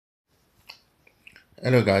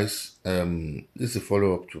Hello guys, this is a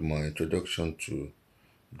follow-up to my introduction to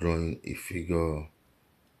drawing a figure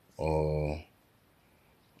or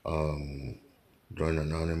drawing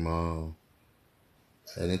an animal,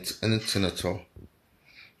 anything at all.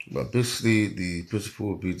 But basically the principle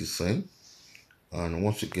will be the same, and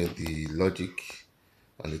once you get the logic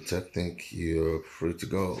and the technique, you're free to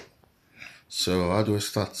go. So how do I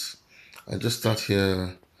start? I just start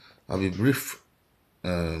here. I'll be brief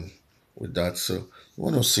with that. So you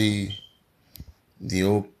want to see the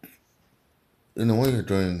whole, when you're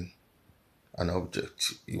drawing an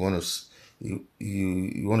object, you want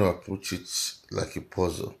to approach it like a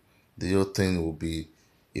puzzle. The whole thing will be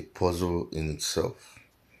a puzzle in itself.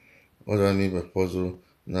 What do I mean by puzzle?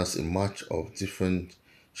 That's a match of different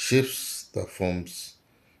shapes that forms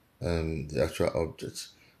the actual object.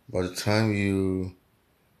 By the time you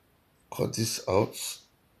cut this out,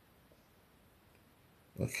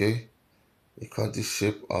 okay, you cut this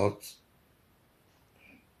shape out,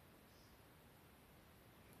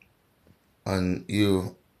 and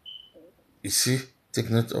you see,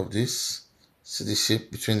 take note of this. See the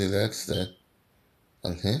shape between the legs there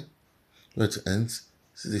and here, where it ends.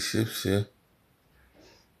 See the shapes here.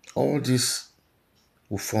 All this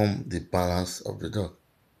will form the balance of the dog.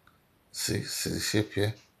 See the shape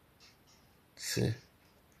here? See?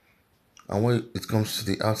 And when it comes to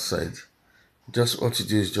the outside, just what you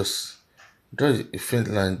do is just draw a faint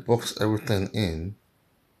line, box everything in.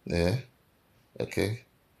 Yeah, okay.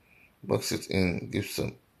 Box it in, give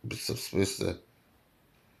some bits of space there.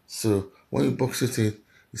 So when you box it in,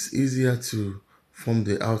 it's easier to form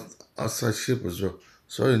the outside shape as well.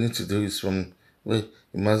 So all you need to do is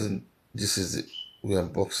imagine this is it. We are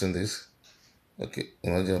boxing this. Okay,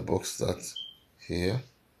 imagine a box that here,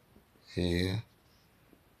 here,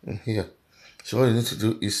 and here. So all you need to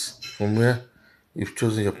do is from where you've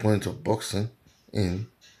chosen your point of boxing in,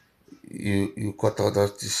 you cut out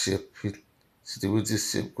this shape. See the way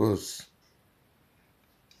this shape goes,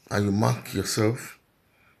 and you mark yourself.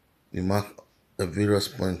 You mark a various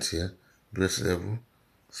points here, base level,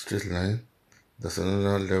 straight line. There's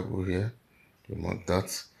another level here. You mark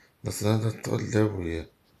that. There's another third level here.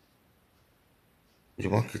 You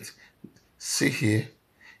mark it. See here,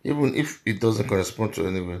 even if it doesn't correspond to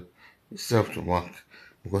anywhere, you still have to mark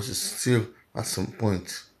because it's still at some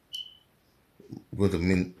point going to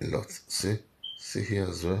mean a lot. See here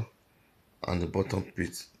as well, and the bottom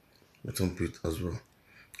bit as well.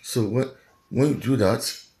 So when you do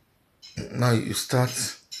that, now you start.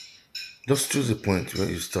 Just choose a point where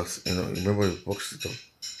you start. Remember you box it up,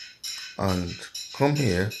 and come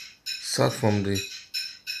here. Start from the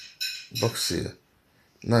box here.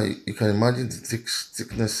 Now you can imagine the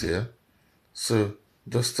thickness here. So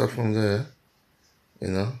just start from there,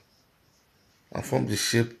 and form the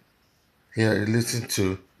shape here relating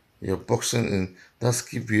to your boxing in. That's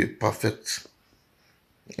give you a perfect,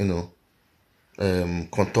 you know,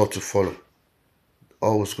 contour to follow.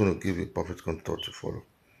 Always going to give you a perfect contour to follow.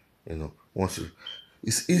 Once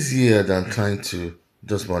it's easier than trying to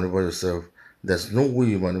just maneuver yourself. There's no way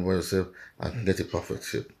you maneuver yourself and get a perfect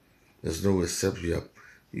shape. There's no way except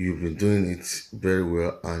you've been doing it very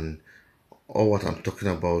well, and all what I'm talking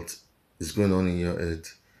about is going on in your head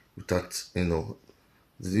without,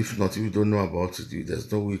 if not, if you don't know about it,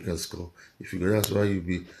 there's no way you can score. If you go, that's why you'll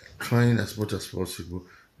be trying as much as possible.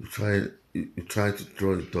 You try to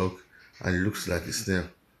draw a dog and it looks like a snail.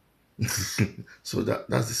 So that's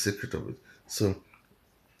the secret of it. So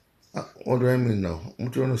what do I mean now?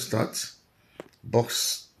 What do you want to start?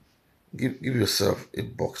 Box. Give yourself a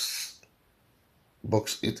box.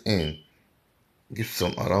 Box it in. Give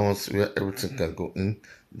some allowance where everything can go in.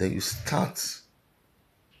 Then you start.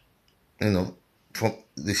 From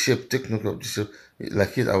the shape. Take note of the shape.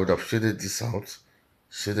 Like it, I would have shaded this out.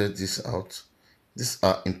 Shaded this out. These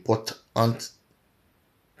are important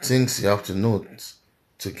things you have to note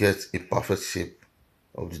to get a perfect shape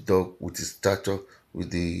of the dog with his stature,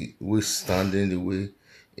 with the way standing, the way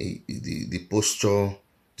the posture,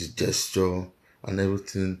 the gesture, and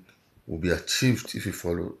everything will be achieved if you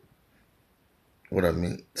follow what I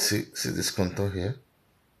mean. See this contour here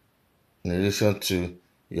in relation to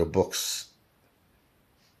your box.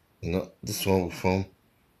 This one will form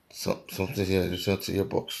something here in relation to your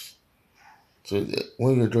box. So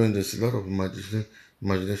when you're drawing, there's a lot of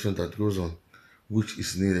imagination that goes on, which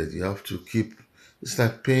is needed. You have to keep. It's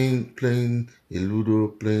like playing a Ludo,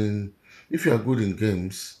 playing. If you are good in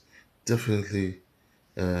games, definitely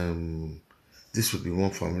this would be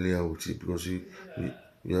more familiar with you because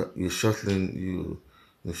you're shuttling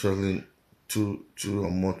two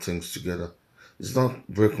or more things together. It's not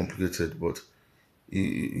very complicated, but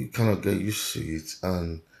you cannot get used to it,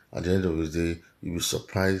 and at the end of the day, you'll be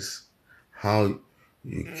surprised how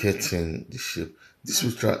you get in the shape. This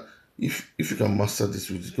will try if you can master this,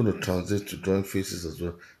 it's going to translate to drawing faces as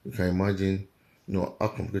well. You can imagine, how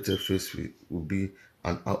complicated face will be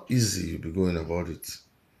and how easy you'll be going about it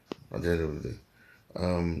at the end of the day.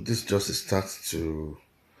 This just a start to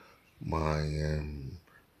my you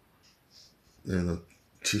know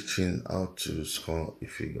teaching how to score a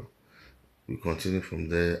figure. We continue from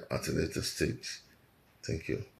there at a later stage. Thank you.